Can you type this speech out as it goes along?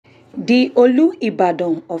The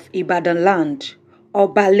Olubadan of Ibadanland,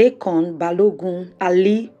 Oba Lekan Balogun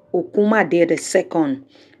Ali Okunmade II,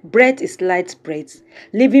 breathed his light breath,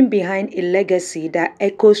 leaving behind a legacy that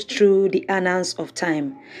echoes through the annals of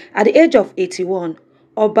time. At the age of 81,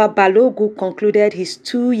 Oba Balogun concluded his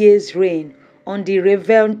 2 years reign on the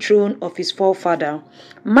revered throne of his forefather.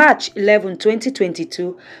 March 11,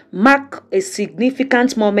 2022 marked a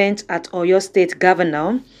significant moment at Oyo State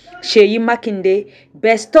Governor Seyi Makinde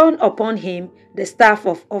bestowed upon him the staff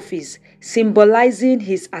of office, symbolizing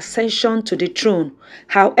his ascension to the throne.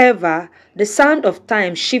 However, the sound of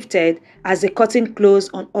time shifted as the curtain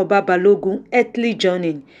closed on Oba Balogun's earthly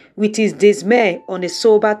journey, with his dismay on a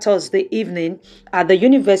sober Thursday evening at the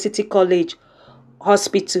University College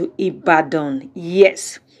Hospital, Ibadan.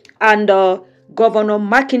 Yes. And Governor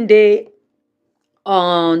Makinde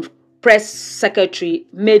on press secretary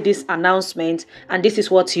made this announcement, and this is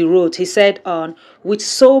what he wrote. He said, with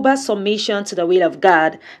sober submission to the will of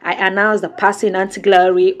God, I announce the passing and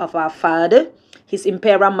glory of our father, His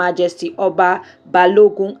Imperial Majesty Oba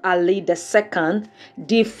Balogun Ali II,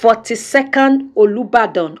 the 42nd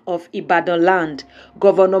Olubadan of Ibadanland.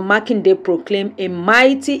 Governor Makinde proclaimed a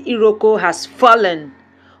mighty Iroko has fallen.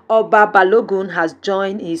 Oba Balogun has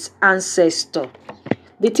joined his ancestor.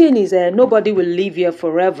 The thing is, nobody will live here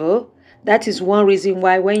forever. That is one reason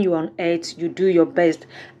why when you're on earth, you do your best.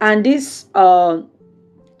 And this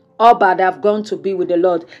Oba that have gone to be with the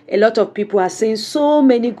Lord, a lot of people are saying so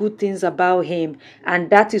many good things about him.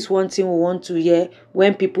 And that is one thing we want to hear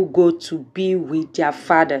when people go to be with their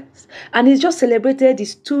fathers. And he's just celebrated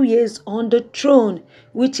his 2 years on the throne,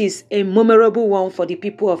 which is a memorable one for the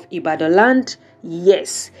people of Ibadanland.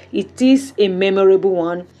 Yes, it is a memorable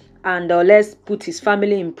one. And let's put his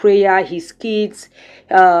family in prayer, his kids,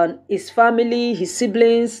 his family, his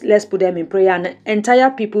siblings, let's put them in prayer, and the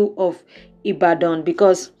entire people of Ibadan,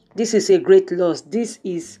 because this is a great loss. This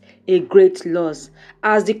is a great loss.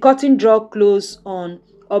 As the curtain draw close on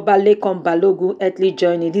Oba Lekan Balogun earthly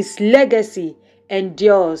journey, his legacy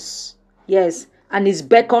endures. Yes, and his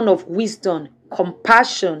beacon of wisdom,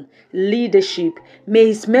 compassion, leadership. May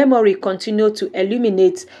his memory continue to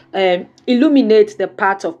illuminate the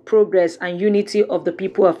path of progress and unity of the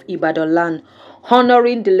people of Ibadanland,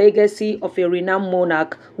 honoring the legacy of a renowned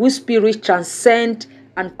monarch whose spirit transcends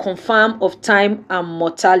and confirm of time and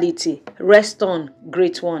mortality. Rest on,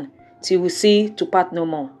 great one. Till we see to part no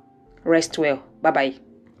more. Rest well. Bye-bye.